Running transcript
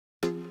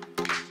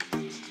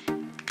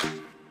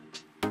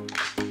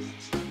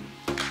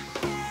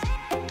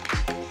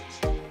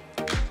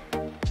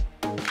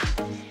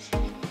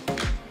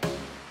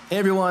Hey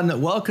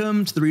everyone,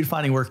 welcome to the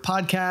Redefining Work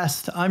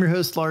podcast. I'm your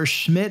host, Lars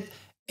Schmidt.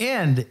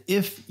 And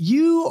if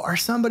you are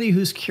somebody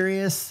who's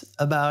curious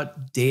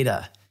about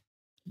data,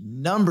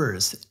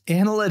 numbers,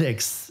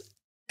 analytics,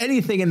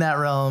 anything in that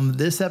realm,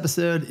 this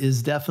episode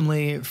is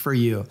definitely for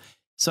you.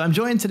 So I'm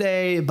joined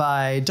today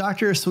by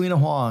Dr. Serena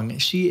Huang.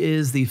 She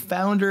is the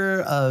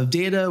founder of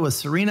Data with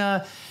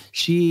Serena.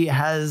 She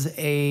has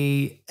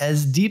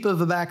as deep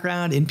of a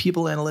background in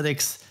people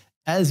analytics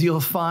as you'll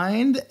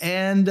find,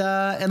 and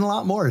a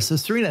lot more. So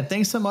Serena,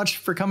 thanks so much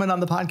for coming on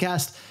the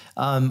podcast.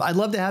 I'd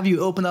love to have you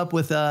open up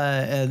with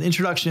an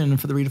introduction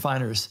for the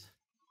Redefiners.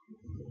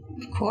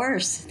 Of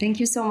course.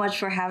 Thank you so much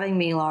for having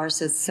me, Lars.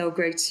 It's so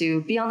great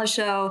to be on the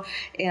show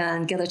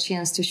and get a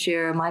chance to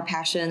share my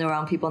passion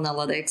around people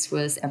analytics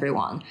with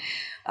everyone.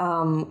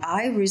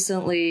 I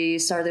recently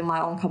started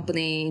my own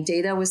company,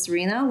 Data with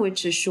Serena,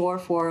 which is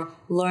short for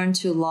Learn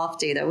to Love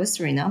Data with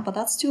Serena, but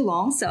that's too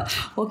long, so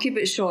we'll keep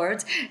it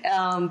short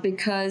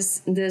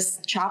because this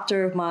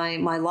chapter of my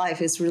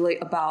life is really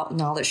about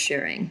knowledge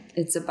sharing.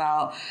 It's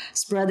about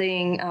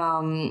spreading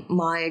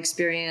my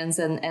experience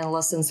and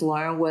lessons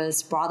learned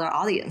with broader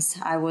audience.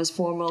 I was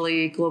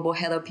formerly global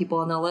head of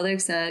people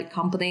analytics at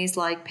companies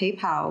like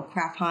PayPal,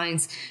 Kraft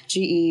Heinz,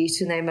 GE,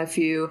 to name a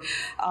few.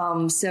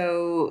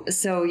 So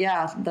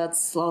yeah,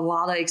 that's a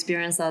lot of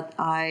experience that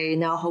I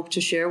now hope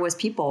to share with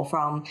people,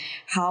 from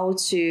how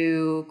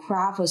to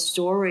craft a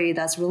story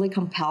that's really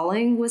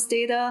compelling with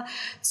data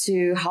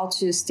to how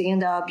to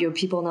stand up your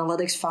people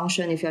analytics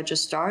function if you're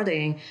just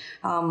starting.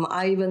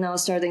 I even now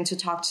starting to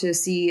talk to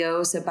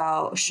CEOs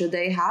about, should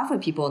they have a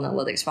people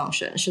analytics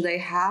function? Should they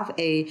have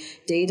a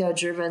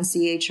data-driven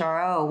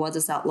CHRO? What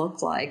does that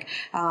look like?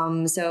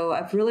 So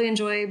I've really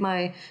enjoyed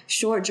my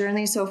short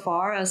journey so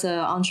far as an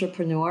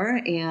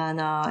entrepreneur,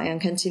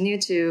 and continue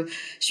to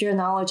share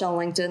knowledge on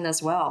LinkedIn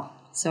as well.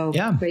 So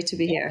yeah, great to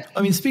be here.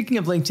 I mean, speaking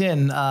of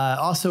LinkedIn,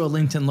 also a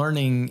LinkedIn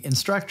learning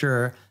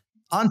instructor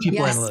on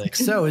people analytics.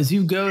 So as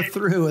you go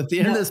through at the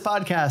end of this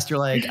podcast, you're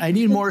like, I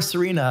need more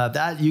Serena.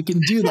 That you can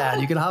do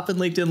that. You can hop in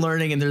LinkedIn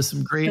Learning, and there's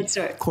some great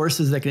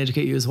courses that can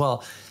educate you as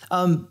well.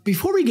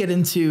 Before we get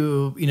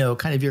into,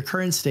 kind of your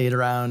current state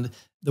around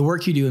the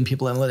work you do in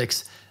people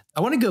analytics,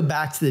 I want to go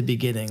back to the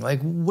beginning. Like,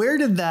 where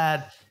did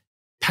that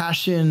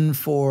passion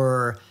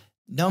for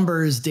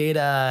numbers,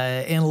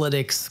 data,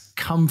 analytics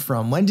come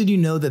from? When did you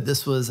know that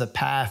this was a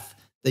path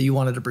that you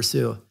wanted to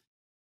pursue?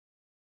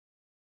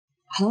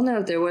 I don't know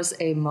if there was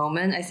a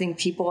moment. I think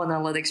people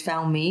analytics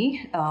found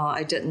me.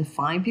 I didn't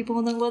find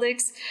people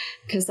analytics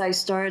because I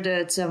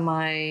started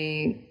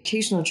my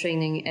vocational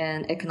training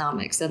in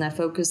economics, and I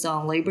focused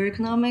on labor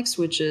economics,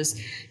 which is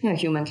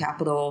human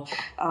capital.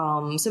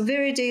 So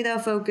very data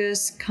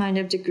focused kind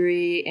of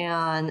degree.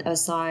 And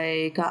as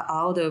I got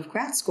out of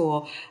grad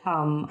school,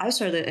 I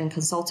started in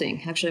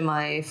consulting. Actually,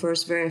 my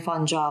first very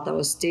fun job that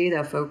was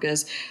data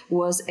focused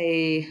was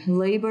a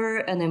labor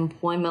and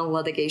employment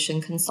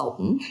litigation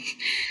consultant.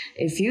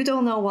 If you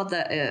don't know what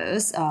that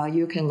is,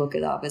 you can look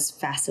it up. It's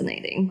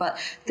fascinating. But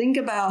think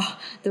about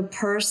the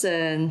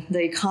person,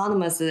 the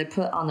economist that they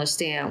put on the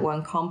stand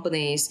when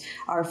companies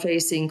are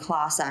facing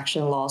class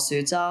action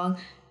lawsuits on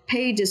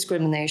pay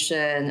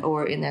discrimination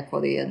or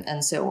inequity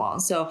and so on.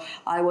 So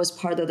I was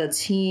part of the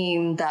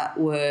team that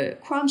would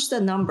crunch the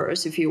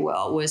numbers, if you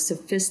will, with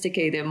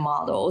sophisticated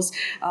models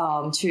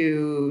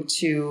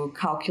to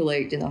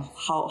calculate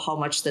how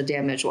much the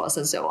damage was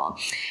and so on.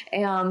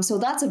 And so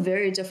that's a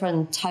very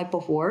different type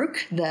of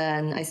work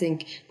than I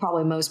think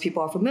probably most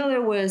people are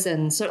familiar with,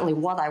 and certainly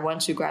what I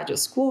went to graduate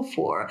school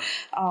for.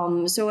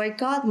 So I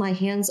got my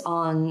hands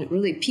on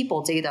really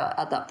people data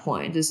at that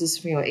point. This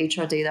is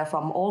HR data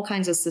from all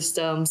kinds of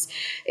systems,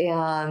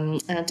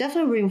 and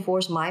definitely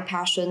reinforced my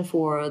passion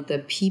for the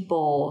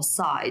people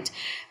side.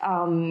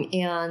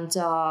 And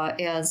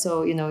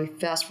so,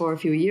 fast forward a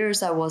few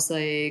years, I was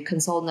a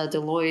consultant at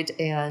Deloitte,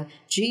 and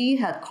GE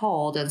had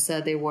called and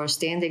said they were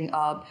standing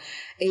up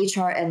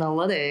HR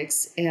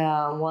analytics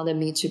and wanted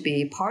me to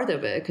be part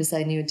of it because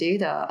I knew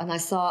data. And I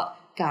thought,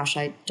 gosh,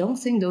 I don't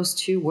think those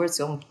two words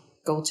don't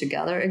go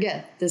together.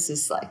 Again, this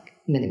is like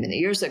many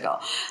years ago.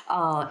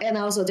 And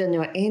I also didn't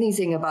know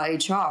anything about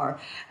HR.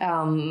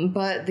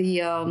 But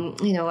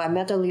I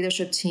met the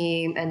leadership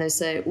team, and they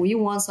said, we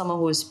want someone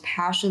who is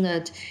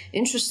passionate,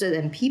 interested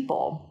in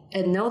people,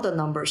 and know the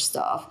number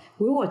stuff.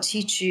 We will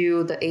teach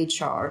you the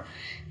HR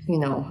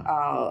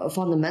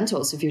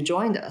fundamentals if you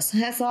joined us.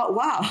 And I thought,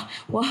 wow,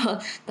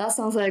 well, that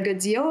sounds like a good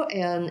deal.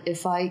 And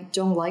if I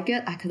don't like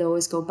it, I could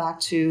always go back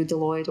to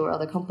Deloitte or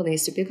other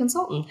companies to be a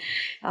consultant.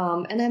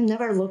 And I've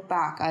never looked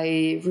back.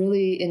 I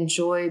really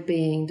enjoy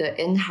being the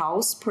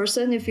in-house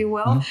person, if you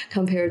will,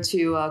 compared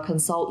to a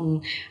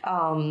consultant.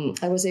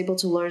 I was able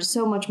to learn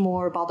so much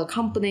more about the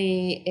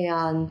company,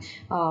 and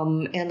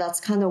that's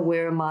kind of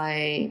where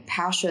my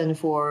passion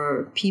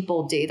for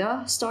people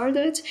data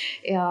started.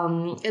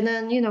 And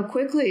then,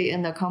 quickly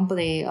in the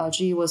company,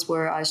 GE was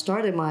where I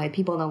started my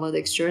people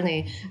analytics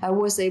journey. I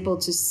was able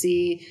to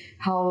see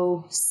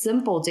how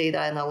simple data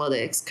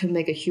analytics can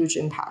make a huge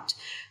impact,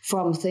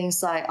 from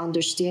things like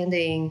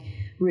understanding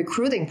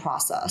recruiting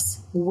process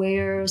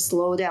where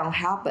slowdown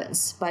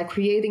happens by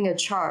creating a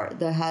chart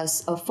that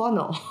has a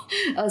funnel,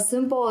 as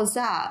simple as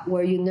that,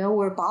 where you know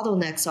where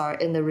bottlenecks are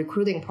in the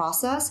recruiting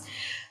process.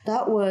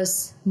 That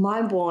was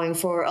mind-blowing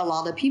for a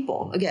lot of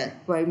people, again,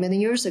 right, many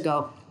years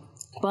ago.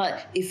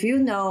 But if you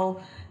know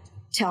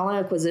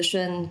talent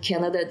acquisition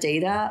candidate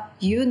data,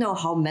 you know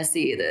how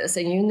messy it is,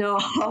 and you know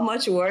how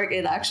much work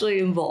it actually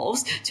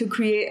involves to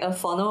create a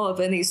funnel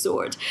of any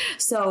sort.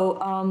 So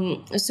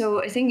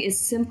I think it's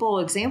simple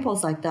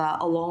examples like that,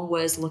 along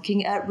with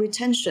looking at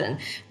retention.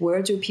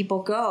 Where do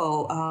people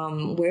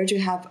go? Where do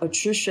you have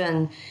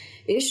attrition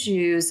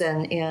issues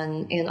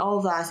and all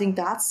of that? I think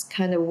that's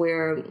kind of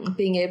where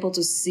being able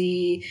to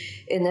see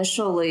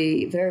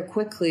initially very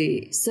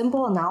quickly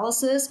simple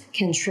analysis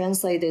can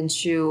translate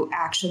into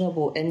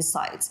actionable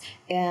insights,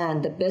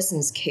 and the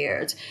business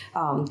cared.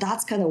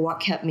 That's kind of what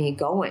kept me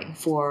going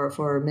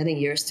for many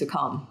years to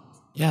come.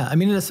 Yeah, I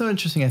mean, it's so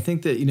interesting. I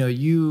think that,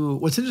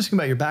 what's interesting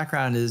about your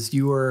background is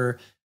you were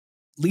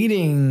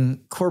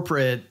leading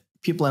corporate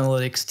people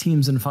analytics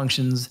teams and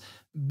functions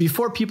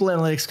before people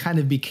analytics kind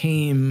of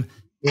became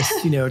this,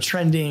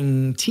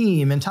 trending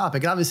team and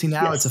topic. Obviously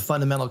now it's a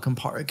fundamental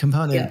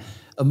component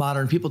of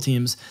modern people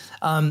teams.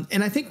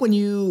 And I think when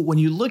you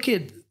look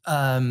at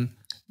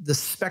the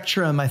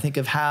spectrum, I think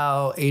of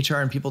how HR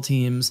and people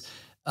teams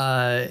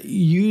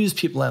use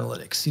people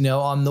analytics,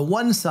 on the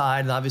one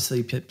side, and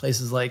obviously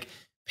places like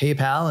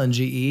PayPal and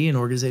GE and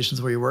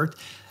organizations where you worked,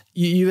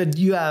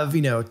 you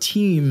have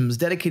teams,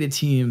 dedicated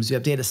teams, you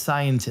have data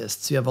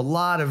scientists, you have a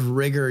lot of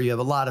rigor, you have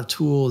a lot of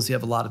tools, you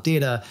have a lot of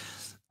data.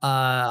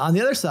 On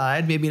the other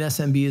side, maybe in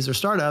SMBs or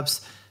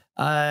startups,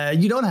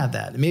 you don't have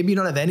that. Maybe you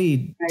don't have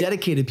any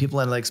dedicated people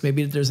analytics.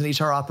 Maybe there's an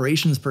HR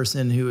operations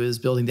person who is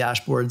building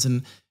dashboards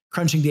and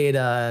crunching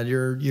data.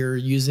 You're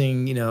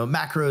using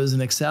macros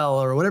in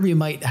Excel or whatever you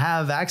might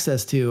have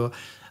access to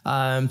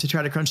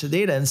try to crunch the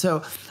data. And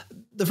so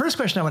the first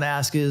question I want to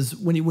ask is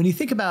when you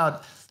think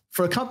about,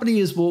 for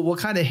companies, we'll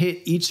kind of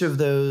hit each of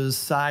those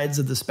sides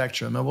of the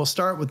spectrum, and we'll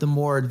start with the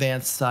more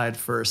advanced side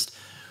first.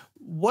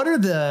 What are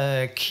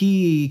the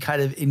key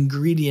kind of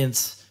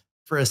ingredients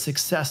for a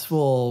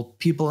successful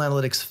people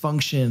analytics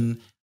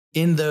function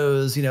in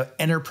those,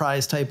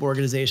 enterprise type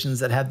organizations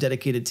that have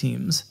dedicated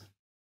teams?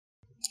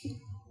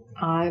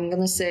 I'm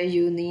going to say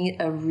you need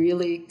a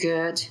really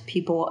good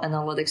people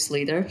analytics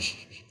leader,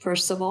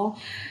 first of all.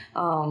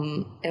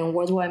 And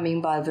what do I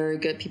mean by a very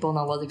good people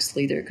analytics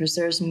leader? Because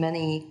there's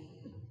many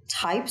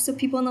types of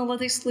people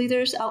analytics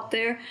leaders out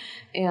there,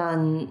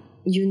 and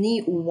you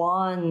need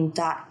one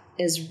that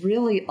is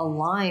really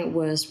aligned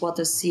with what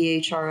the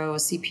CHRO or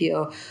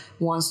CPO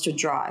wants to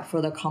drive for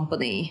the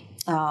company,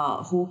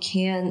 who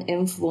can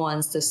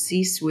influence the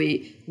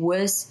C-suite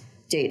with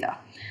data.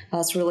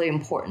 That's really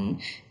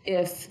important.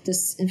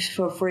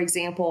 For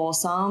example,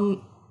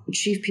 some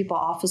chief people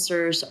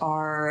officers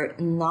are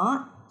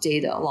not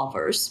data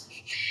lovers,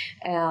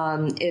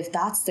 and if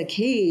that's the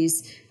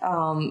case,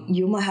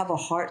 you might have a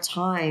hard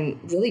time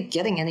really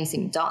getting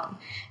anything done.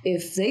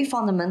 If they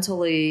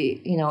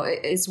fundamentally,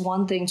 it's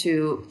one thing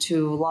to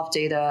love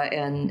data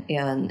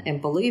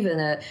and believe in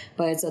it,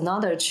 but it's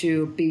another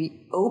to be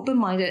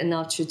open-minded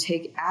enough to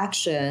take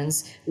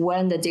actions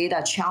when the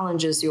data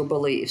challenges your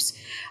beliefs.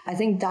 I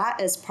think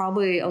that is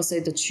probably, I'll say,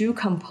 the two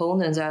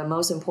components that are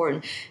most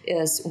important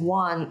is,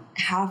 one,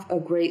 have a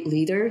great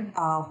leader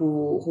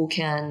who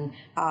can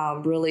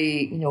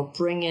really,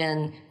 bring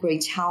in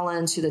great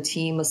talent to the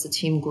team as the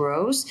team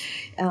grows.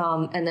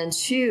 And then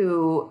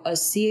two, a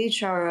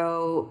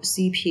CHRO,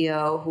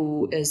 CPO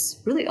who is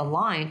really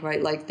aligned,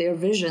 right? Like their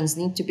visions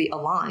need to be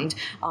aligned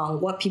on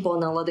what people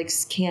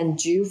analytics can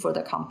do for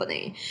the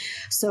company.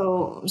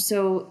 So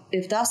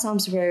if that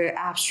sounds very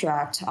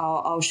abstract,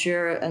 I'll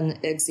share an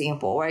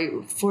example, right?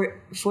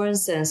 For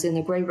instance, in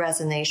the Great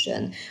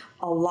Resignation,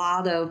 a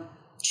lot of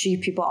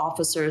chief people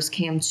officers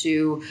came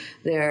to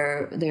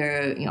their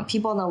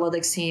people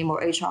analytics team or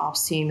HR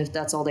ops team, if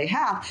that's all they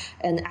have,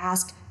 and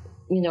asked,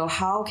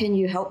 how can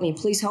you help me?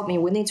 Please help me.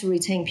 We need to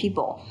retain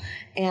people.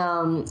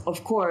 And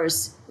of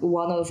course,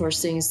 one of the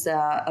first things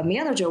that a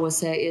manager would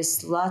say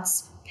is,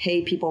 let's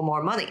pay people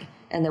more money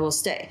and they will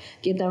stay.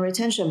 Give them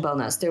retention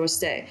bonus, they will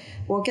stay.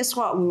 Well, guess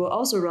what? We were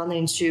also running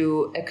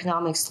into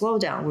economic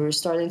slowdown. We were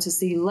starting to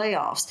see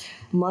layoffs.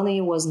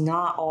 Money was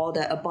not all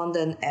that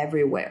abundant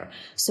everywhere.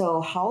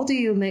 So how do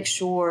you make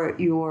sure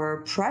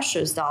your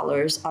precious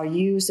dollars are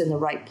used in the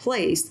right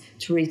place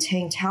to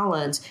retain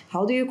talent?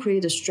 How do you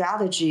create a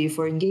strategy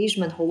for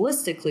engagement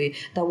holistically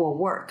that will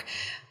work?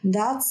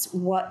 That's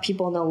what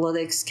people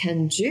analytics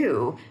can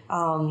do.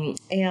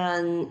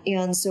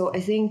 And so I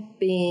think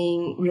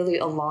being really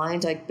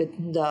aligned, like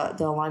the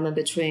alignment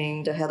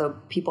between the head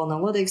of people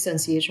analytics and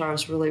CHR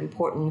is really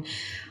important.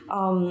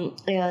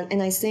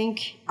 And I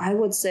think I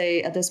would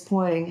say at this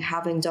point,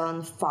 having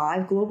done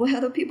 5 global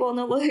head of people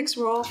analytics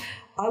role,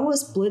 I would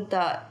split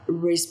that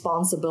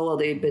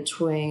responsibility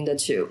between the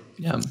two,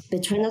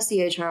 between the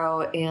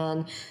CHRO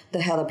and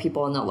the head of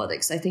people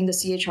analytics. I think the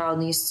CHRO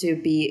needs to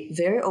be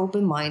very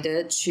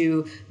open-minded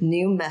to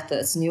new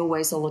methods, new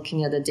ways of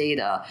looking at the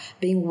data,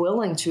 being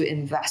willing to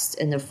invest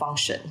in the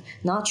function,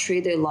 not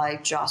treat it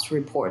like just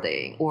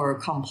reporting or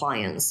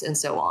compliance and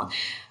so on.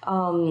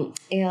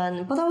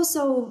 But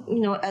also,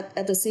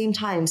 at the same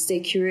time, stay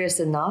curious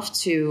enough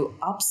to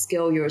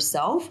upskill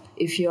yourself.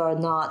 If you are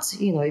not,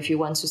 if you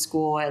went to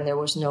school and there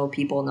was no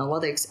people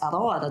analytics at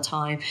all at the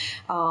time,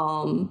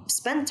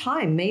 spend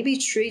time, maybe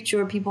treat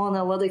your people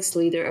analytics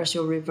leader as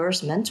your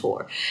reverse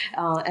mentor,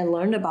 and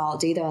learn about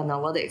data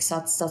analytics.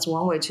 That's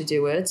one way to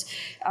do it.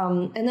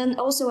 And then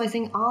also, I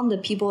think on the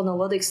people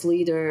analytics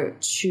leader,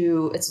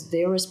 it's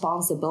their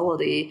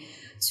responsibility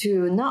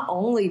to not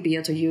only be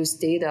able to use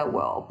data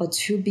well, but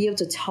to be able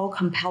to tell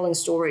compelling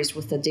stories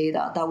with the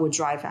data that would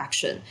drive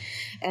action.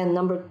 And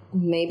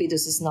maybe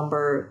this is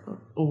number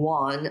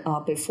one,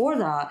 before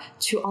that,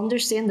 to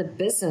understand the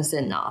business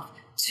enough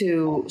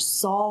to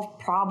solve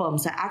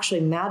problems that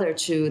actually matter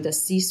to the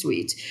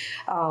C-suite.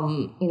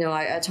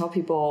 I tell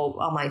people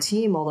on my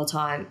team all the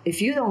time,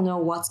 if you don't know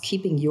what's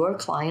keeping your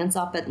clients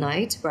up at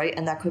night, right?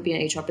 And that could be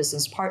an HR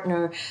business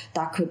partner,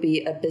 that could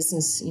be a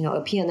business,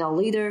 a P&L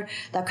leader,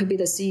 that could be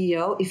the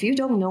CEO. If you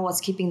don't know what's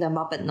keeping them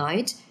up at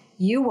night,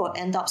 you will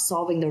end up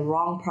solving the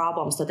wrong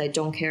problems that they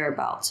don't care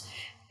about.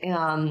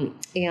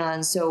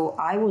 And so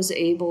I was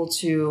able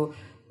to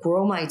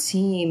grow my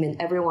team in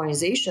every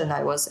organization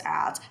I was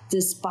at,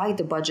 despite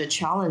the budget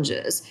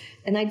challenges.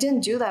 And I didn't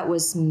do that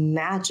with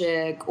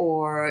magic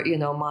or,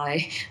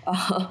 my,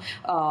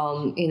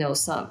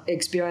 some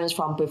experience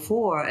from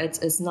before.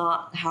 It's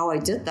not how I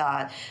did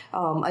that.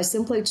 I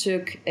simply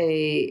took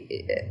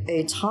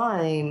a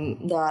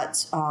time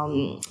that,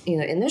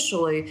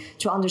 initially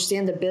to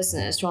understand the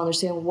business, to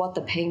understand what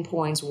the pain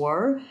points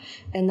were,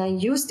 and then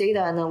use data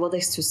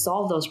analytics to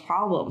solve those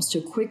problems,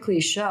 to quickly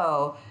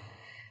show,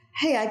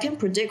 hey, I can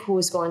predict who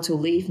is going to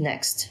leave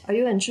next. Are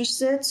you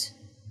interested?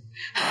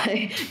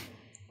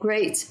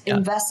 Great. Yeah.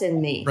 Invest in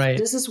me. Right.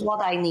 This is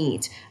what I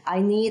need.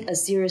 I need a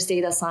serious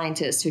data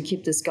scientist to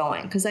keep this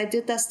going. Because I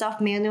did that stuff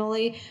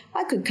manually.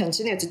 I could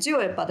continue to do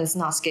it, but it's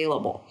not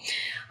scalable.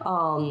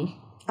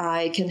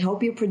 I can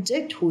help you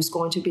predict who's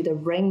going to be the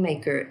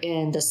rainmaker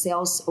in the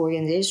sales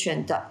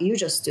organization that you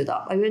just stood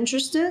up. Are you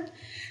interested?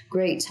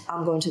 Great,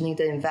 I'm going to need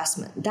the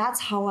investment. That's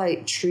how I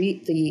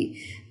treat the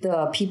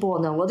people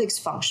analytics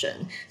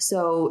function.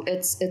 So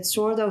it's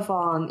sort of,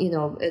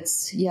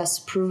 it's, yes,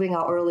 proving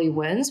our early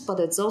wins, but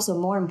it's also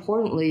more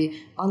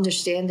importantly,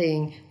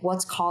 understanding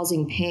what's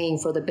causing pain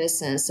for the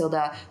business so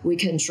that we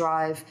can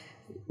drive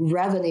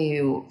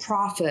revenue,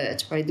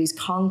 profit, right? These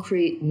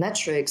concrete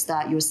metrics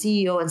that your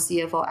CEO and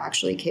CFO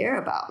actually care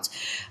about.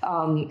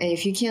 And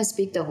if you can't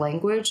speak the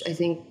language, I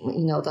think,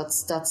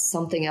 that's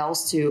something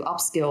else to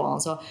upskill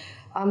on. So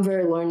I'm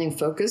very learning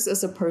focused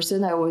as a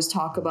person. I always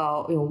talk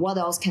about, what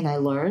else can I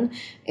learn?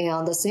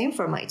 And the same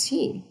for my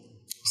team.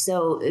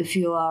 So if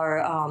you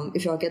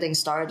are getting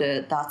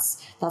started,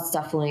 that's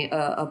definitely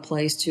a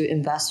place to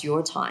invest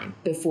your time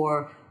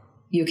before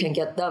you can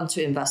get them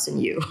to invest in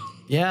you.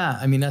 Yeah,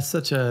 I mean that's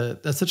such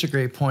a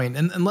great point.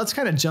 And let's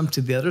kind of jump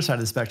to the other side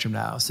of the spectrum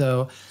now.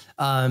 So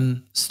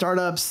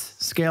startups,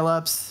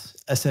 scale-ups,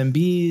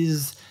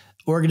 SMBs,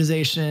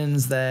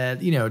 organizations that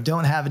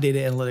don't have a data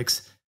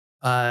analytics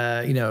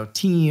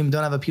team,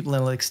 don't have a people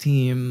analytics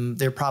team.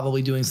 They're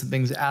probably doing some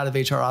things out of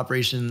HR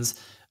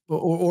operations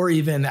or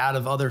even out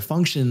of other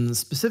functions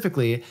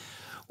specifically.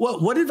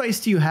 What advice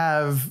do you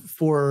have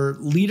for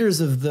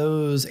leaders of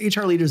those,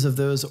 HR leaders of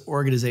those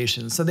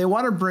organizations? So they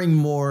want to bring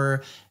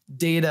more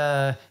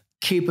data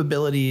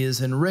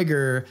capabilities and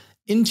rigor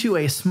into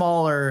a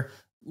smaller,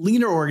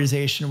 leaner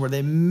organization where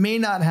they may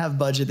not have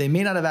budget, they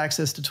may not have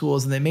access to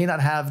tools, and they may not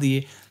have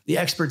the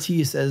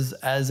expertise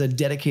as a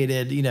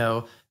dedicated,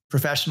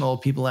 professional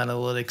people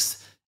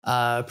analytics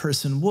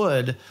person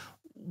would.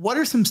 What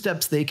are some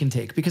steps they can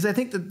take? Because I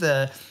think that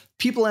the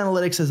people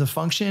analytics as a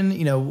function,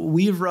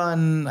 we've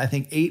run, I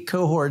think, 8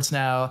 cohorts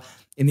now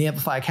in the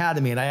Amplify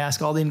Academy. And I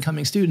ask all the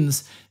incoming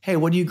students, hey,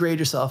 what do you grade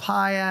yourself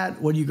high at?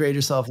 What do you grade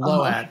yourself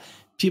low at?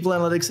 People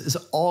analytics is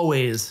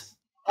always,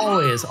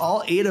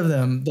 all 8 of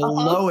them, the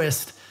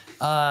lowest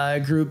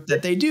group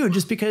that they do,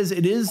 just because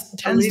it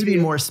tends to be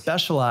more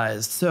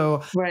specialized.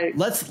 So right.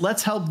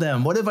 let's help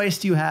them. What advice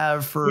do you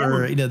have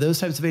for those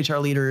types of HR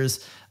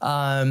leaders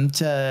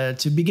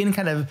to begin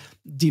kind of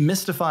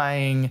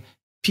demystifying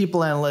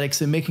people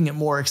analytics and making it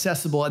more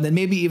accessible? And then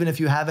maybe even if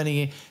you have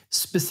any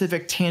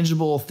specific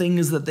tangible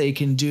things that they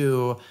can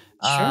do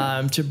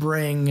to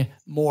bring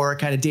more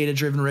kind of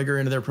data-driven rigor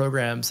into their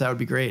programs, that would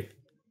be great.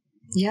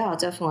 Yeah,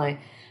 definitely.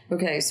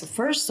 Okay, so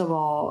first of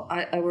all,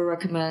 I would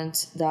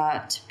recommend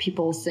that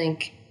people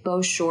think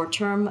both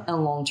short-term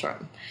and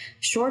long-term.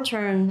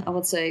 Short-term, I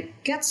would say,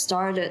 get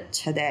started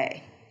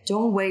today.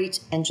 Don't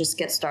wait and just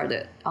get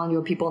started on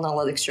your people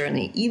analytics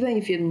journey, even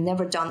if you've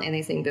never done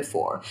anything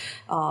before.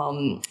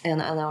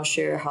 And I'll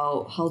share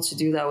how to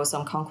do that with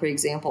some concrete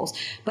examples.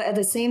 But at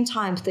the same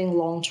time, think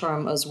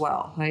long-term as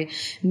well, right?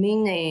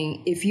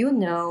 Meaning, if you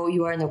know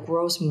you are in a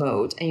growth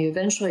mode and you're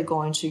eventually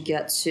going to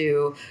get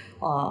to,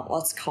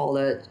 let's call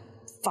it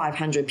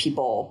 500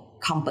 people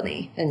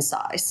company in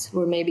size,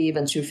 or maybe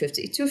even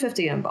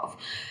 250 and above,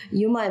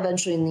 you might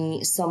eventually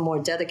need some more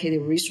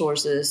dedicated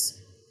resources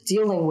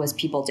dealing with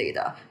people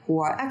data, who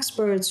are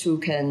experts, who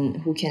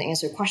can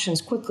answer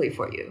questions quickly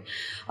for you.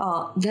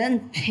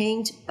 Then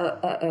paint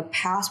a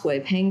pathway,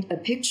 paint a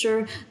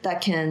picture that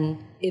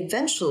can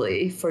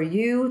eventually, for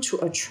you to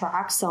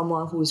attract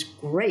someone who's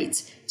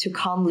great to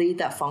come lead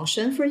that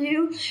function for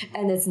you.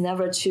 And it's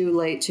never too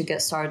late to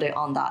get started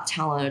on that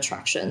talent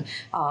attraction.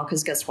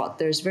 Because guess what?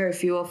 There's very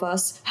few of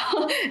us.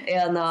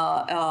 And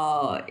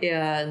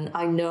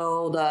I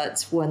know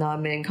that when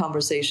I'm in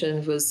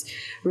conversations with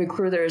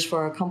recruiters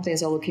for companies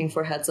that are looking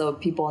for heads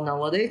of people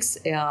analytics,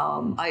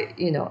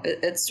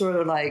 it's sort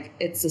of like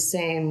it's the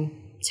same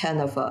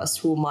 10 of us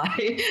who might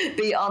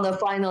be on the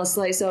final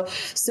slate. So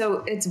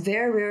it's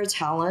very rare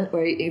talent,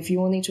 right? If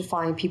you need to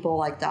find people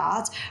like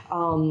that.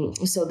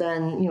 So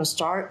then,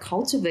 start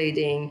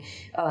cultivating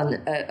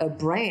a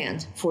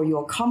brand for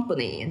your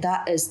company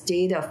that is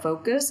data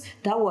focused,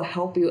 that will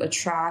help you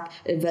attract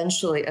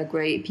eventually a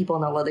great people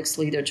analytics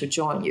leader to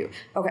join you.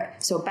 Okay,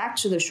 so back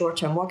to the short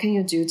term, what can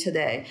you do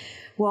today?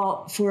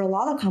 Well, for a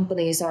lot of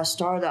companies that are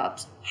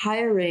startups,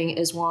 hiring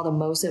is one of the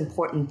most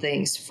important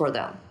things for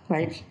them,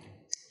 right?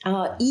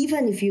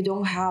 Even if you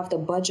don't have the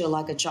budget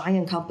like a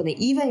giant company,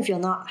 even if you're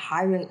not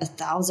hiring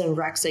 1,000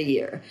 recs a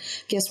year,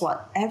 guess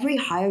what? Every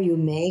hire you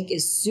make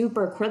is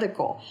super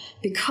critical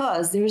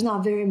because there's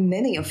not very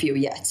many of you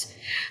yet.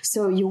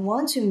 So you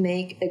want to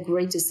make a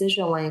great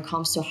decision when it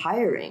comes to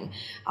hiring.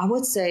 I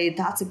would say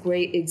that's a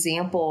great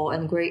example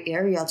and great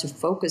area to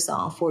focus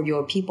on for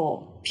your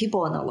people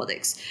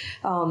analytics.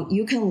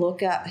 You can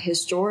look at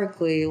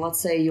historically, let's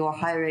say you're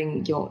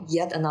hiring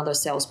yet another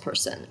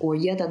salesperson or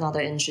yet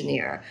another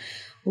engineer.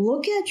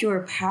 Look at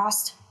your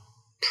past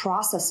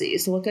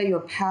processes, look at your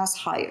past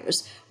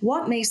hires.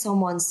 What makes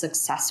someone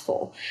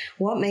successful?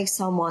 What makes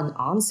someone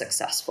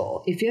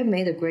unsuccessful? If you've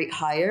made a great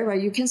hire,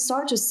 right, you can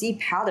start to see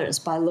patterns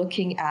by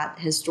looking at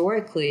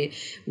historically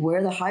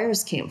where the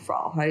hires came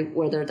from, right?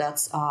 Whether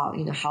that's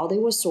how they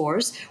were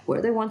sourced,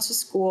 where they went to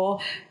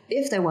school,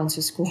 if they went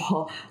to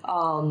school,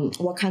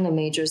 what kind of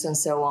majors and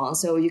so on.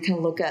 So you can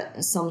look at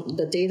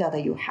the data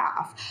that you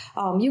have.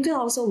 You can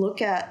also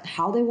look at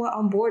how they were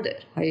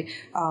onboarded, right?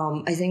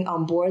 I think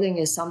onboarding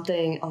is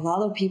something a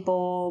lot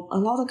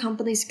of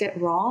companies get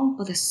wrong,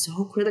 but it's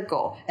so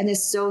critical and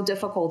it's so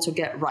difficult to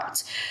get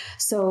right.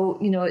 So,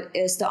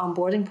 is the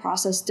onboarding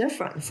process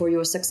different for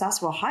your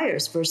successful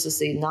hires versus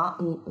the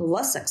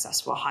less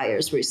successful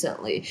hires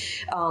recently?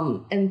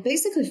 And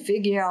basically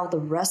figure out the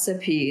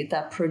recipe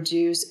that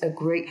produce a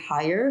great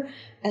hire,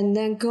 and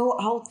then go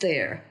out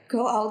there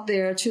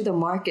to the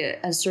market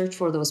and search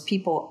for those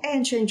people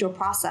and change your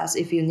process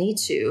if you need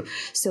to,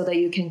 so that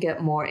you can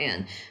get more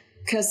in.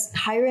 Because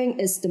hiring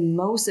is the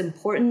most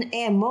important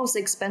and most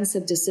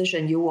expensive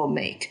decision you will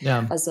make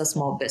as a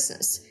small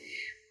business.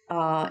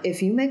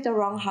 If you make the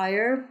wrong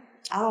hire,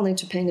 I don't need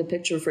to paint a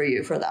picture for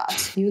you for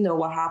that. You know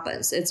what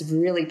happens. It's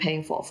really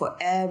painful for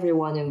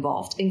everyone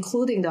involved,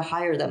 including the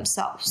hire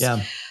themselves.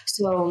 Yeah.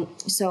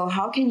 So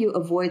how can you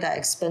avoid that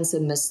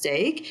expensive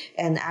mistake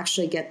and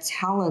actually get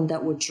talent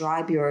that would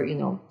drive your,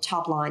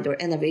 top line or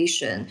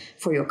innovation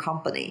for your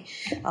company?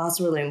 That's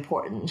really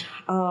important.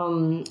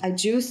 I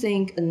do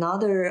think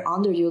another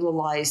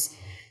underutilized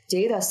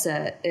data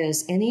set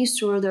is any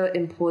sort of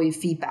employee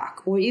feedback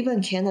or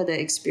even candidate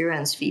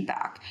experience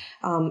feedback.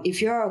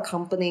 If you're a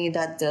company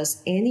that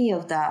does any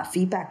of that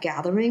feedback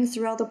gathering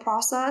throughout the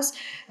process,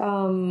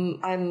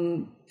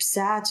 I'm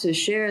sad to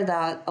share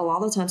that a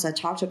lot of times I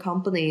talk to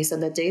companies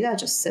and the data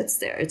just sits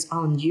there. It's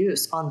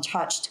unused,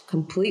 untouched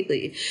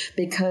completely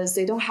because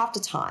they don't have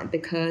the time,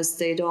 because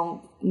they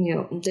don't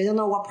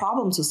know what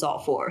problem to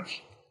solve for.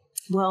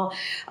 Well,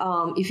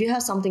 if you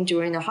have something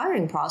during the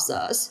hiring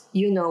process,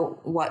 you know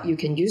what you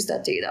can use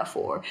that data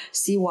for.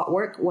 See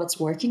what's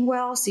working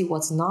well, see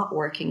what's not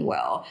working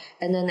well.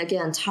 And then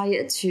again, tie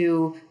it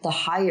to the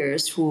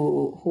hires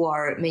who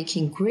are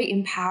making great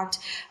impact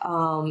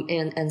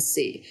and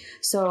see.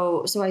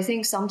 So I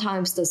think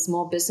sometimes the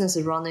small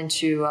businesses run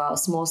into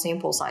small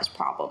sample size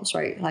problems,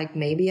 right? Like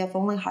maybe I've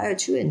only hired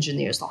 2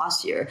 engineers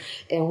last year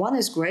and one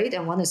is great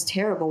and one is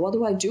terrible. What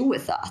do I do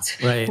with that?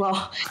 Right.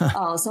 Well,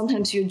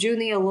 sometimes you do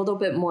need a little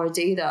bit more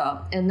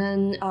data. And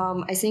then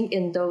I think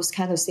in those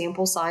kind of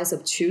sample size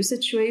of 2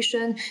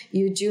 situation,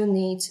 you do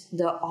need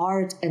the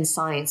art and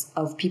science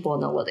of people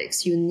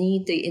analytics. You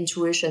need the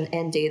intuition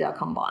and data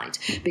combined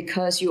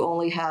because you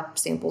only have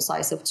sample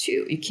size of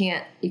 2. You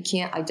can't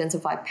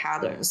identify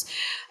patterns.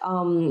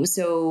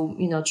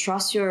 So,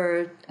 trust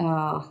your,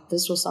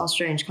 this will sound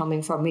strange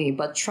coming from me,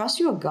 but trust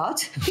your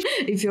gut.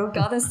 If your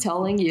gut is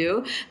telling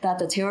you that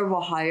the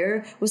terrible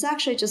hire was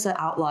actually just an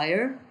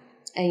outlier,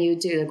 and you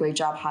did a great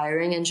job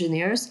hiring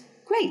engineers,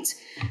 great.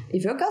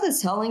 If your gut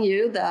is telling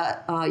you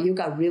that you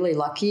got really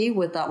lucky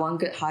with that one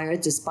good hire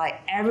despite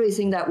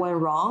everything that went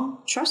wrong,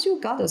 trust your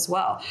gut as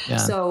well. Yeah.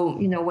 So,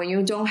 when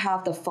you don't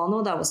have the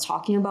funnel that I was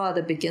talking about at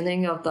the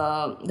beginning of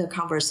the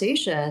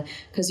conversation,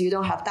 because you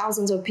don't have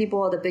thousands of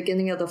people at the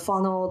beginning of the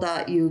funnel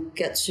that you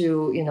get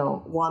to,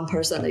 one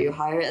person that you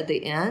hire at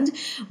the end,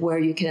 where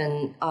you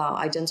can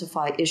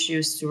identify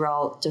issues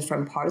throughout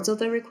different parts of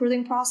the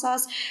recruiting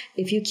process.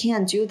 If you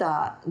can't do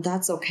that,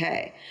 that's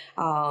okay.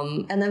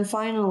 And then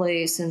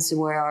finally, since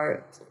we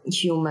are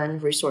human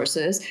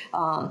resources,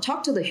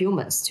 talk to the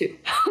humans too.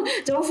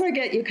 Don't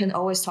forget, you can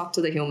always talk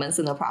to the humans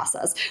in the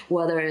process.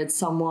 Whether it's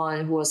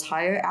someone who was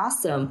hired,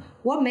 ask them,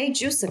 what made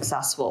you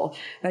successful?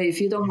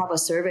 If you don't have a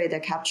survey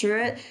that capture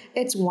it,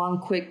 it's one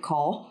quick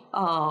call,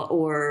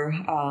 or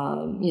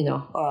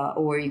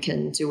you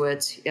can do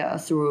it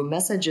through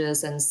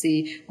messages and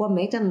see what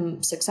made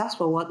them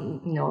successful. What,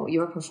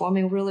 you're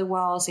performing really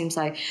well. Seems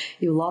like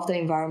you love the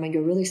environment.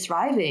 You're really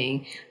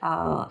thriving.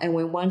 And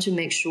we want to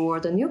make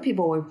sure the new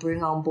people we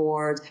bring on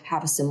board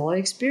have a similar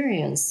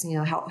experience,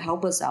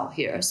 help us out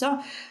here.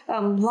 So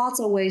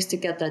lots of ways to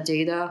get that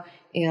data.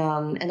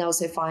 And I would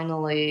say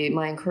finally,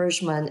 my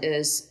encouragement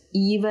is,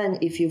 even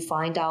if you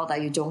find out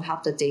that you don't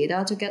have the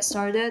data to get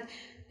started,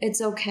 it's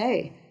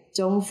okay.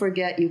 Don't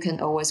forget, you can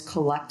always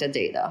collect the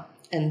data.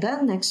 And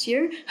then next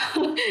year,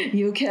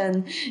 you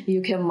can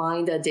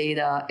mine the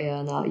data,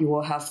 and you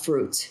will have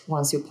fruit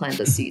once you plant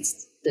the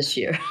seeds this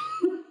year.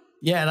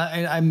 Yeah,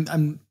 and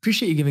I'm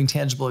appreciate you giving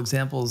tangible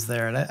examples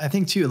there. And I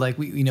think too, like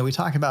we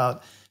talk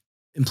about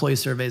employee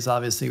surveys,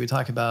 obviously we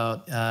talk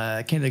about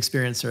candidate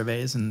experience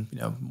surveys, and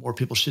more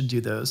people should do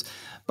those,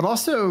 but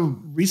also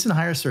recent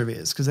hire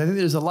surveys, because I think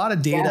there's a lot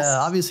of data. Yes.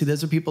 Obviously,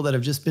 those are people that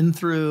have just been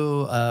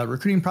through a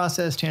recruiting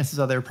process. Chances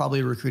are they're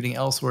probably recruiting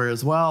elsewhere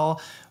as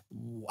well.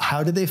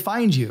 How did they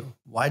find you?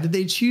 Why did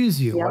they choose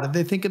you? Yep. What did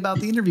they think about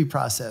the interview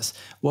process?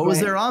 What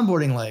was their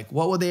onboarding like?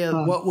 What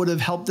would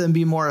have helped them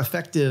be more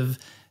effective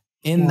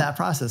in that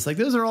process? Like,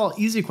 those are all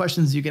easy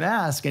questions you can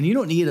ask, and you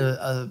don't need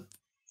a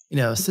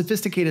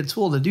sophisticated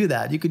tool to do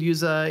that. You could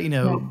use a,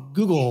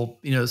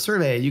 Google,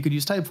 survey. You could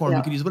use Typeform.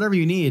 You could use whatever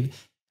you need.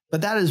 But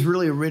that is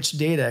really rich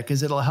data,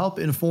 because it'll help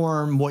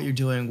inform what you're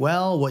doing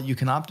well, what you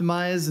can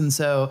optimize. And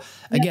so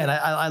again,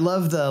 I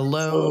love the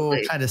low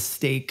kind of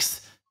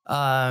stakes,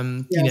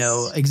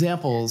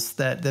 examples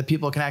that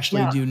people can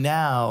actually do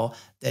now,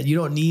 that you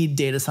don't need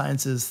data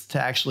sciences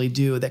to actually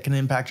do, that can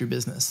impact your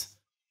business.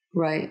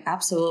 Right.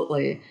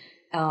 Absolutely.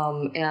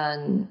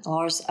 And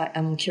Lars,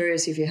 I'm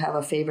curious if you have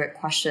a favorite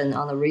question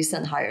on the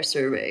recent hire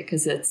survey,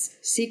 because it's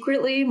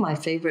secretly my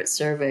favorite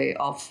survey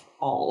of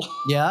all.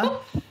 Yeah.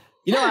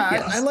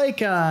 I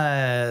like,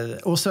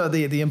 also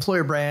the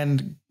employer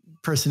brand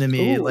person in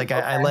me.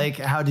 I like,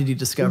 how did you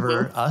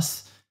discover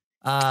us?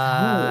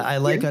 I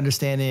like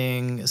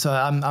understanding. So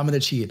I'm going to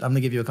cheat. I'm going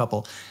to give you a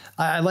couple.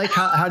 I like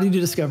how did you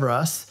discover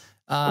us?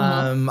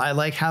 I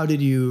like, how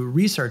did you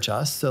research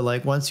us? So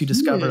like, once you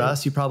discovered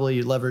us, you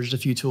probably leveraged a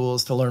few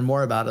tools to learn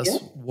more about us.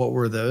 Yep. What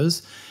were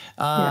those?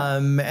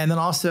 And then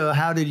also,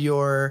 how did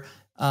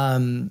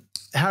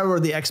how were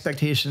the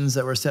expectations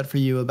that were set for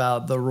you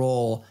about the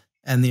role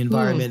and the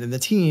environment and the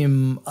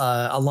team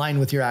align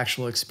with your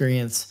actual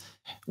experience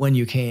when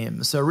you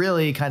came? So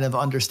really kind of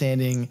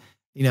understanding,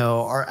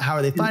 how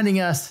are they finding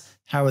us?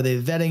 How are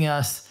they vetting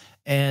us?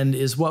 And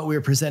is what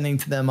we're presenting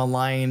to them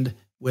aligned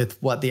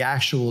with what the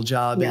actual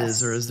job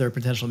is, or is there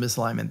potential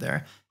misalignment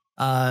there?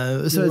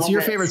 So it's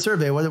your favorite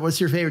survey. What's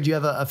your favorite? Do you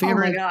have a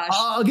favorite? Oh my gosh.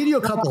 I'll give you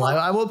a couple.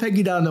 I won't peg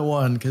you down to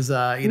one, because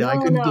I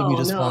couldn't give you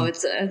just one. No,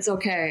 it's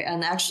okay.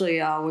 And actually,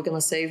 we're gonna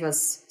save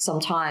us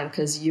some time,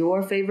 because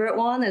your favorite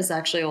one is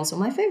actually also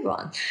my favorite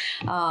one.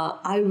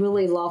 I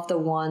really love the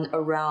one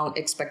around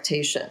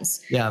expectations.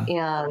 Yeah.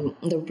 And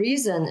the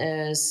reason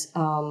is,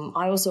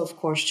 I also of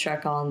course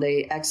check on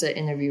the exit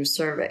interview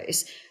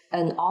surveys.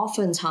 And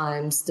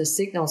oftentimes the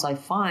signals I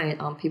find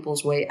on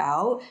people's way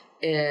out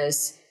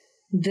is,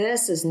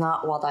 this is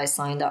not what I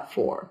signed up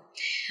for.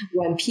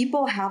 When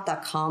people have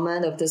that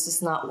comment of, this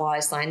is not what I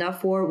signed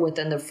up for,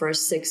 within the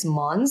first 6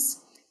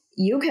 months,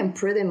 you can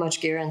pretty much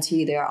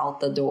guarantee they're out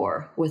the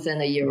door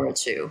within a year or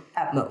two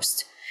at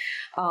most.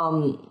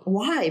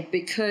 Why?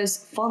 Because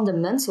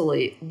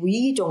fundamentally,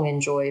 we don't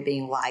enjoy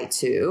being lied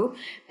to.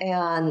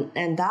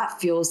 And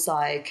that feels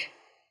like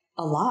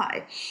a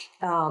lie.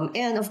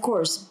 And of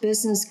course,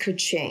 business could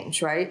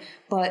change, right?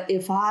 But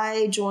if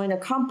I join a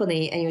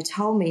company and you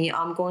tell me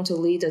I'm going to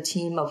lead a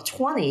team of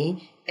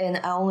 20 and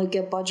I only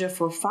get budget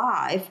for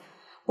 5,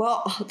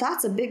 well,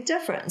 that's a big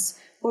difference.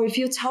 Or if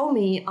you tell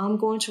me I'm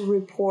going to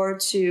report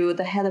to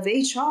the head of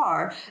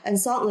HR and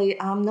suddenly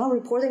I'm now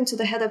reporting to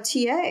the head of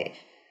TA,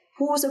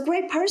 who was a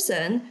great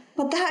person,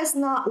 but that is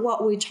not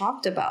what we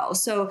talked about.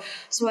 So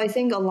I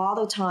think a lot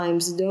of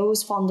times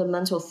those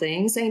fundamental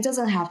things, and it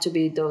doesn't have to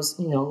be those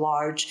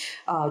large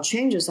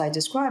changes I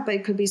described, but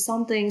it could be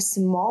something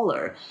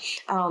smaller.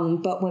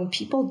 But when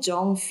people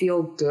don't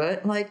feel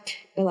good, like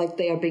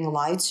they are being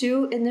lied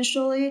to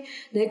initially,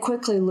 they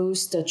quickly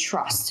lose the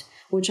trust.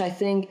 which I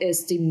think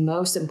is the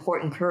most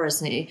important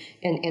currency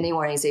in any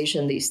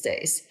organization these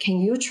days.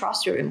 Can you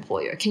trust your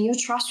employer? Can you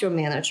trust your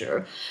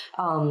manager?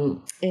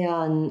 So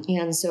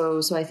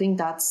I think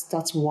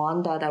that's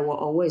one that I will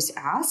always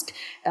ask,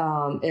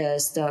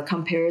 is the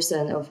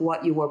comparison of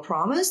what you were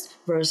promised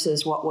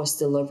versus what was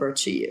delivered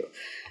to you.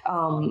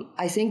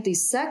 I think the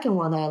second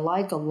one I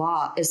like a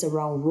lot is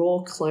around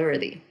role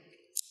clarity.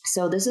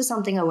 So this is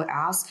something I would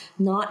ask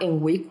not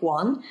in week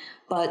 1,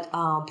 but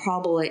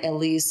probably at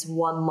least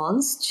 1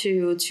 month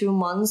to 2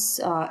 months,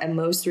 at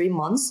most 3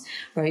 months,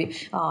 right?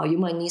 You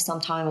might need some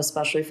time,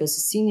 especially if it's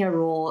a senior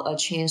role, a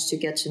chance to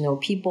get to know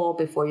people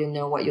before you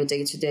know what your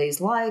day-to-day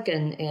is like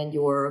and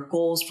your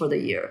goals for the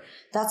year.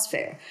 That's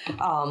fair.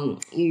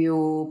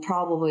 You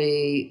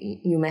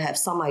may have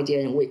some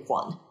idea in week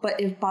 1,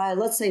 but if by,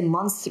 let's say,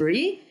 month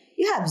 3,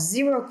 you have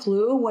zero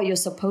clue what you're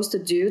supposed to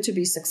do to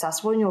be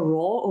successful in your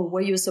role or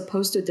what you're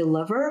supposed to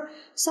deliver,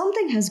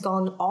 something has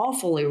gone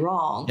awfully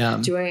wrong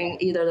during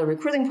either the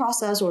recruiting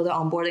process or the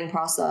onboarding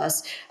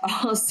process.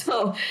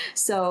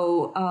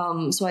 So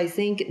I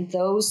think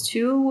those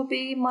two would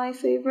be my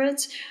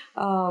favorites.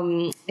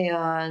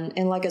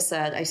 And like I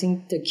said, I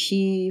think the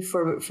key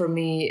for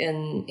me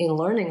in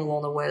learning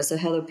along the way as a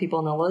head of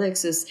people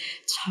analytics is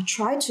to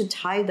try to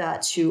tie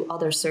that to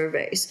other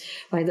surveys.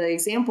 Like the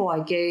example I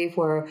gave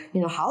where,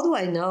 how do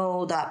I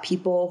know that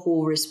people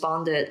who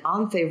responded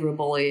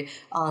unfavorably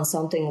on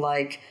something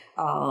like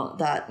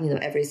that,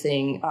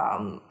 everything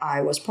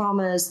I was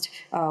promised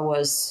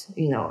was,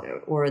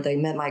 or they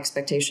met my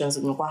expectations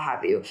and what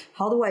have you.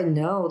 How do I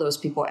know those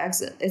people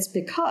exit? It's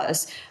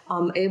because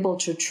I'm able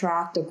to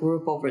track the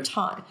group over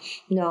time.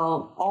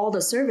 Now, all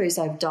the surveys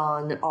I've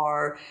done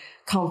are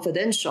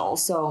confidential.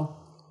 So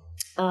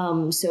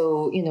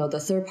the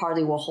third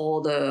party will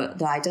hold the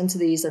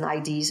identities and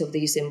IDs of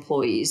these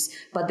employees,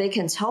 but they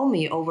can tell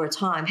me over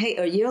time, hey,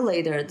 a year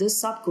later,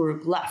 this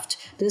subgroup left.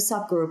 This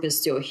subgroup is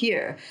still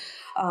here.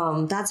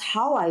 That's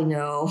how I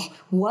know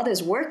what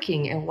is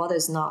working and what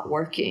is not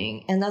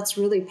working. And that's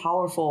really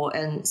powerful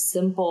and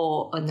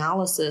simple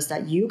analysis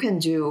that you can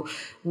do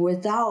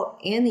without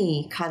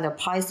any kind of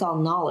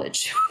Python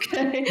knowledge,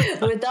 okay?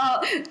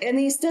 Without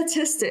any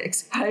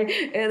statistics, right?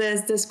 It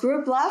is this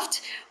group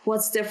left,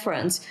 what's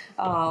different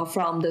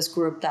from this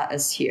group that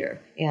is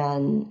here.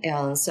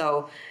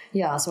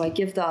 So I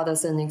give that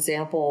as an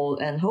example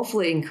and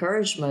hopefully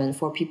encouragement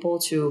for people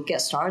to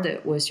get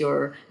started with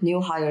your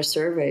new hire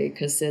survey,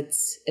 because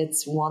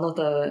it's one of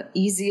the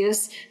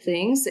easiest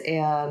things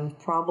and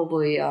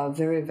probably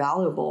very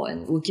valuable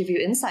and will give you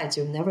insights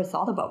you've never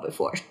thought about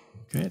before.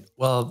 Great.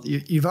 Well,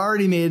 you've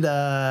already made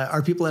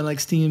our people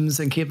analytics teams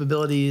and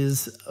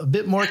capabilities a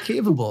bit more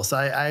capable. So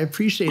I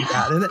appreciate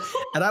that.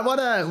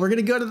 And we're going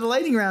to go to the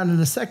lightning round in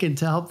a second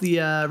to help the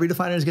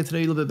redefiners get to know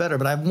you a little bit better.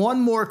 But I have one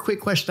more quick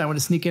question I want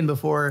to sneak in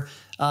before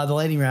the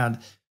lightning round.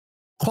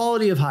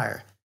 Quality of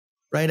hire,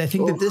 right? I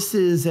think that this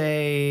is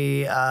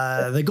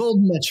the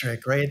golden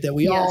metric, right? That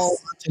we all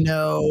want to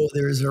know.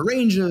 There's a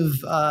range of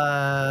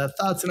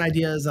thoughts and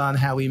ideas on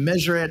how we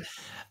measure it.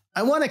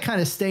 I want to kind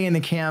of stay in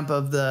the camp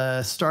of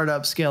the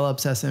startup,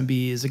 scale-ups,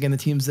 SMBs. Again, the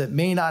teams that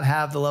may not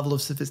have the level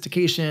of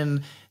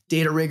sophistication,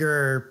 data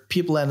rigor,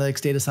 people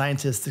analytics, data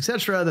scientists, et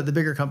cetera, that the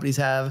bigger companies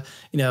have.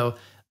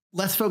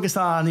 Let's focus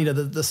on,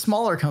 the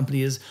smaller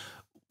companies.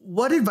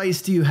 What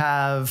advice do you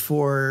have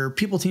for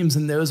people teams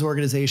in those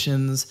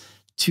organizations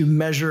to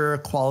measure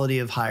quality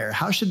of hire?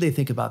 How should they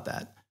think about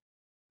that?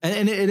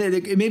 And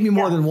it may be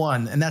more than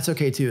one, and that's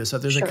okay too. So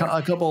if there's a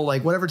couple,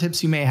 like whatever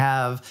tips you may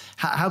have,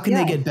 how can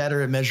they get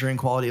better at measuring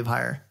quality of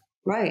hire?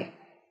 Right.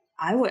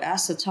 I would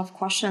ask a tough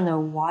question of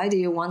why do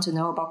you want to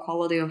know about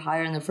quality of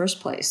hire in the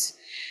first place?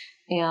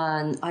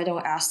 And I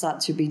don't ask that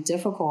to be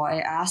difficult.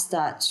 I ask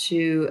that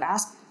to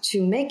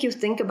make you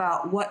think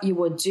about what you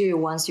would do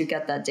once you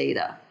get that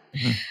data.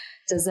 Mm-hmm.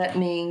 Does that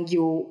mean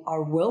you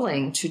are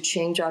willing to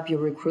change up your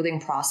recruiting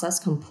process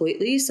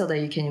completely so that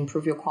you can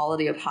improve your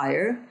quality of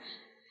hire?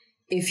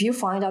 If you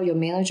find out your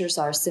managers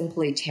are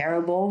simply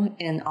terrible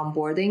in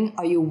onboarding,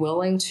 are you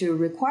willing to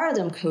require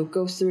them to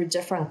go through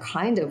different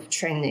kind of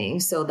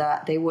training so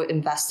that they would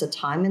invest the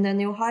time in their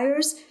new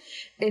hires?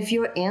 If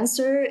your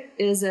answer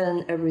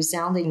isn't a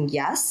resounding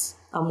yes,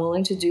 I'm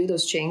willing to do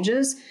those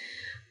changes,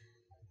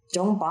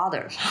 don't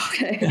bother,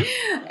 okay?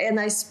 And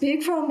I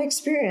speak from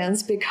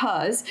experience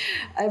because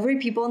every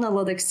people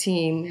analytics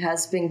team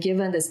has been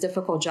given this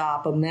difficult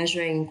job of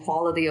measuring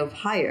quality of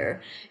hire.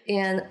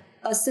 And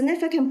a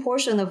significant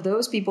portion of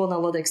those people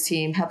analytics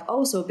team have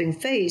also been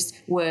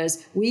faced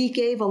with, we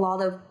gave a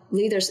lot of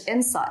leaders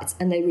insights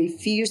and they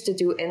refused to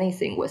do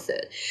anything with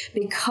it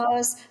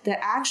because their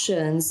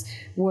actions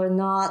were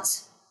not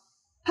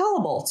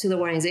palatable to the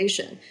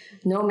organization.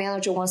 No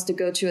manager wants to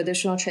go to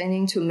additional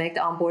training to make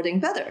the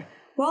onboarding better.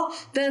 well,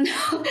 then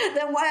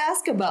why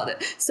ask about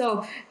it?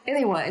 So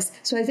anyways,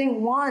 so I think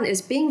one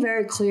is being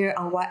very clear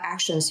on what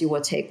actions you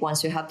will take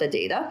once you have the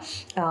data.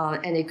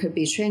 And it could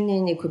be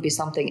training, it could be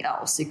something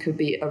else, it could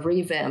be a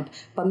revamp,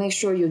 but make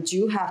sure you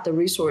do have the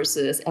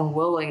resources and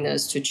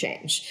willingness to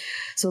change.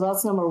 So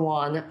that's number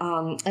one.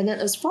 And then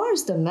as far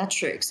as the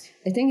metrics,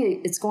 I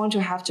think it's going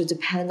to have to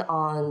depend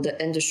on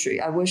the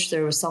industry. I wish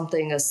there was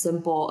something as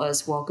simple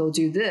as, well, go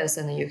do this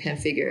and then you can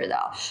figure it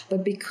out.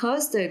 But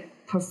because the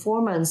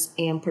performance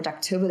and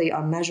productivity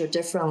are measured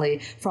differently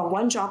from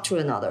one job to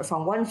another,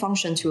 from one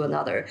function to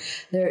another,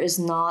 there is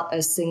not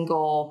a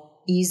single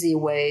easy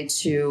way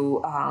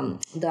to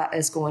that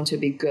is going to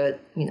be good,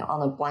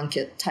 on a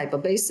blanket type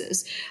of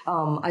basis.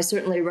 I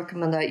certainly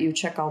recommend that you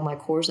check out my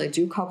course. I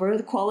do cover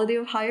the quality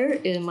of hire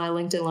in my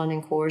LinkedIn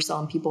Learning course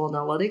on people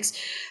analytics.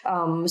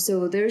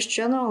 So there's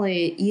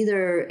generally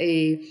either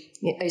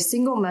a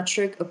single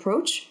metric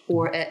approach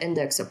or an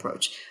index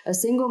approach. A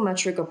single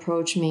metric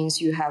approach means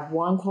you have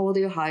one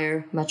quality of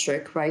hire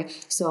metric, right?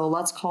 So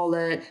let's call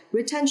it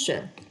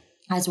retention.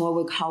 That's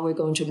how we're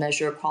going to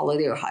measure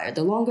quality of hire.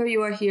 The longer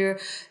you are here,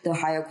 the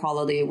higher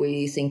quality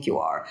we think you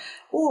are.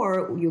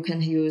 Or you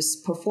can use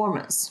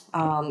performance,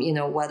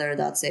 whether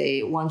that's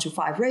a 1 to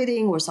 5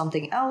 rating or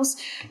something else,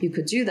 you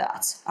could do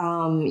that.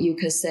 You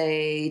could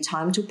say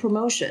time to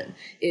promotion.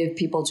 If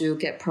people do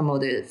get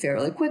promoted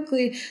fairly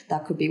quickly,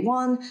 that could be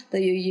one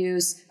that you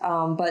use.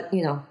 But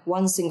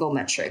one single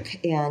metric,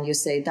 and you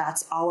say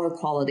that's our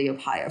quality of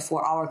hire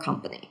for our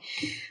company.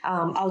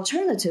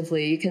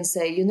 Alternatively, you can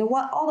say,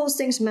 all those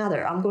things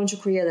matter. I'm going to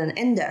create an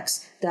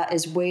index that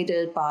is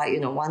weighted by,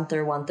 one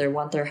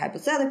third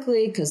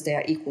hypothetically, because they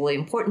are equally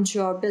important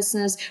to our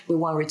business. We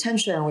want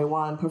retention, we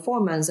want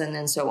performance,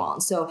 and so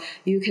on. So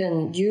you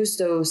can use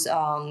those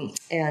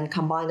and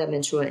combine them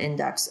into an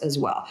index as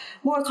well.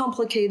 More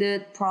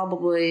complicated,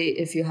 probably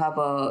if you have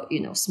a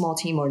small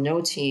team or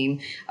no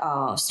team,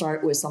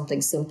 start with something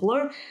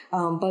simpler.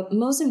 But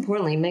most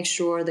importantly, make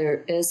sure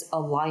there is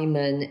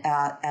alignment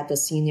at the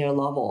senior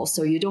level.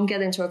 So you don't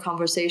get into a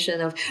conversation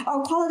of,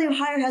 our quality of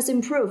hire has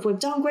improved, we've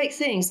done great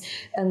things.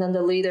 And then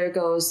the leader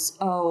goes,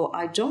 oh,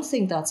 I don't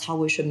think that's how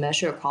we should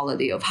measure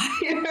quality of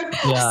hire.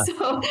 Yeah.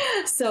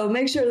 So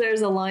make sure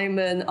there's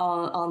alignment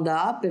on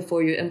that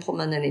before you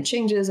implement any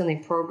changes, any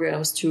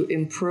programs to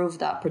improve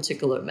that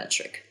particular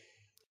metric.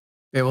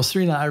 Great. Well,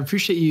 Serena, I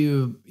appreciate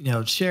you,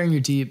 sharing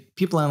your deep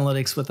people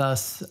analytics with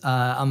us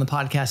on the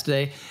podcast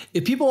today.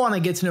 If people want to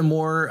get to know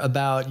more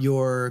about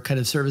your kind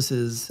of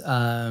services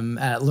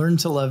at Learn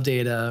to Love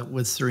Data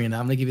with Serena,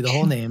 I'm going to give you the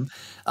whole name.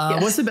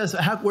 Yes. What's the best?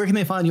 Where can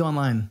they find you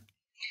online?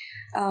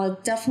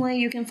 Definitely,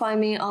 you can find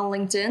me on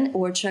LinkedIn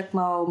or check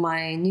out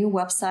my new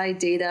website,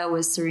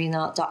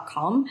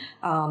 datawithserena.com.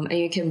 And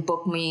you can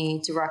book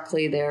me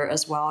directly there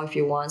as well if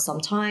you want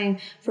some time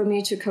for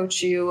me to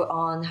coach you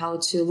on how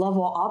to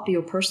level up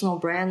your personal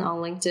brand on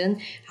LinkedIn.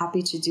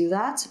 Happy to do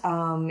that.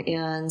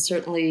 And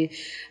certainly,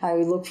 I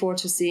look forward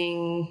to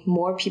seeing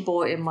more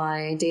people in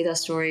my data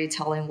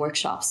storytelling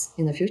workshops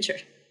in the future.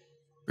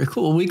 Very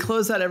cool. We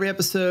close out every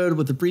episode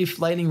with a brief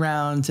lightning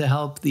round to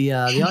help the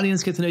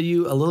audience get to know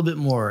you a little bit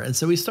more. And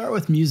so we start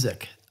with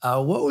music.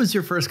 What was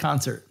your first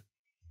concert?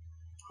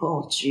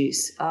 Oh,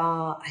 geez.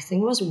 I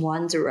think it was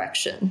One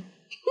Direction.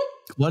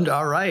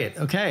 All right.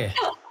 Okay.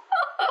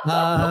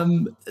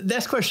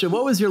 Next question.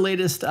 What was your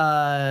latest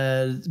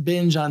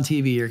binge on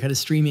TV or kind of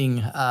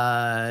streaming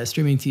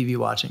TV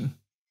watching?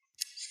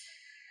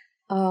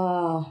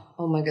 Oh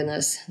my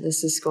goodness.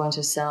 This is going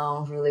to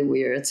sound really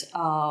weird.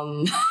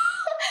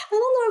 I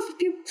don't know if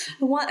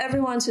I want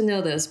everyone to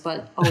know this,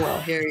 but oh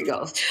well, here you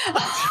go.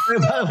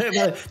 By the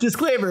way,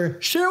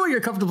 disclaimer: share what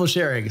you're comfortable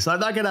sharing. So I'm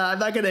not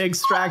gonna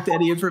extract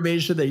any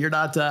information that you're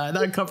not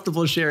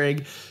comfortable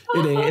sharing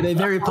in a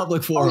very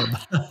public forum.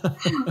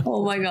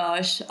 Oh my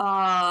gosh.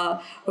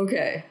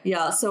 Okay.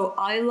 Yeah. So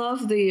I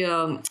love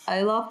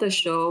the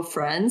show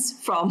Friends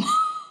from.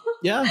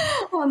 Yeah,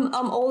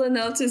 I'm old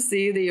enough to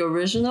see the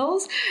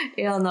originals,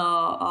 and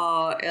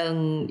I've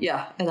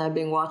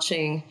been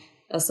watching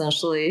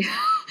essentially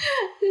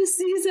the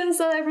seasons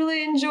that I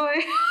really enjoy.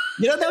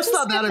 That's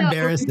not that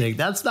embarrassing.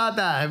 That's not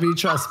that. I mean,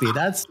 trust me.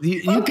 That's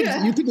you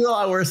can do a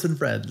lot worse than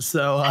Friends.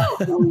 So.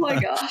 Oh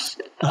my gosh.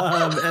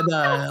 And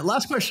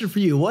last question for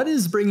you: what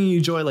is bringing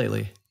you joy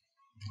lately?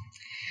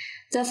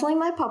 Definitely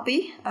my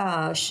puppy.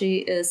 She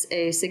is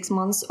a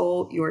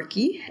 6-month-old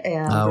Yorkie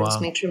and brings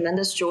me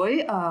tremendous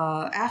joy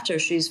after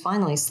she's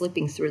finally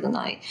sleeping through the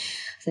night.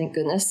 Thank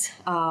goodness.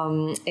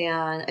 And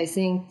I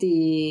think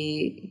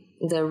the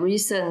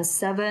recent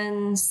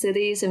 7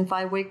 cities in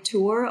 5-week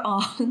tour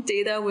on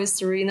Data with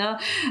Serena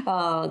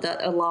that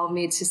allowed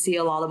me to see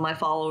a lot of my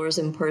followers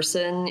in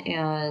person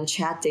and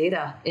chat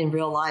data in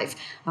real life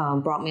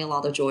brought me a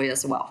lot of joy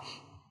as well.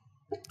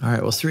 All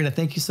right. Well, Serena,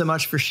 thank you so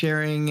much for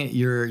sharing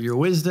your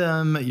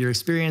wisdom, your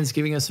experience,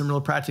 giving us some real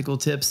practical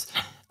tips.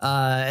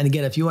 And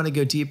again, if you want to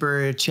go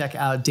deeper, check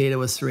out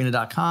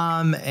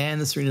datawithserena.com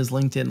and the Serena's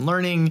LinkedIn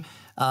Learning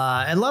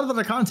and a lot of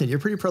other content. You're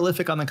pretty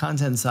prolific on the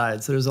content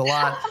side, so there's a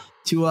lot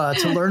to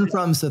learn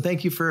from. So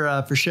thank you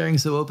for sharing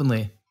so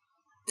openly.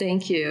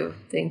 Thank you.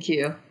 Thank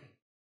you.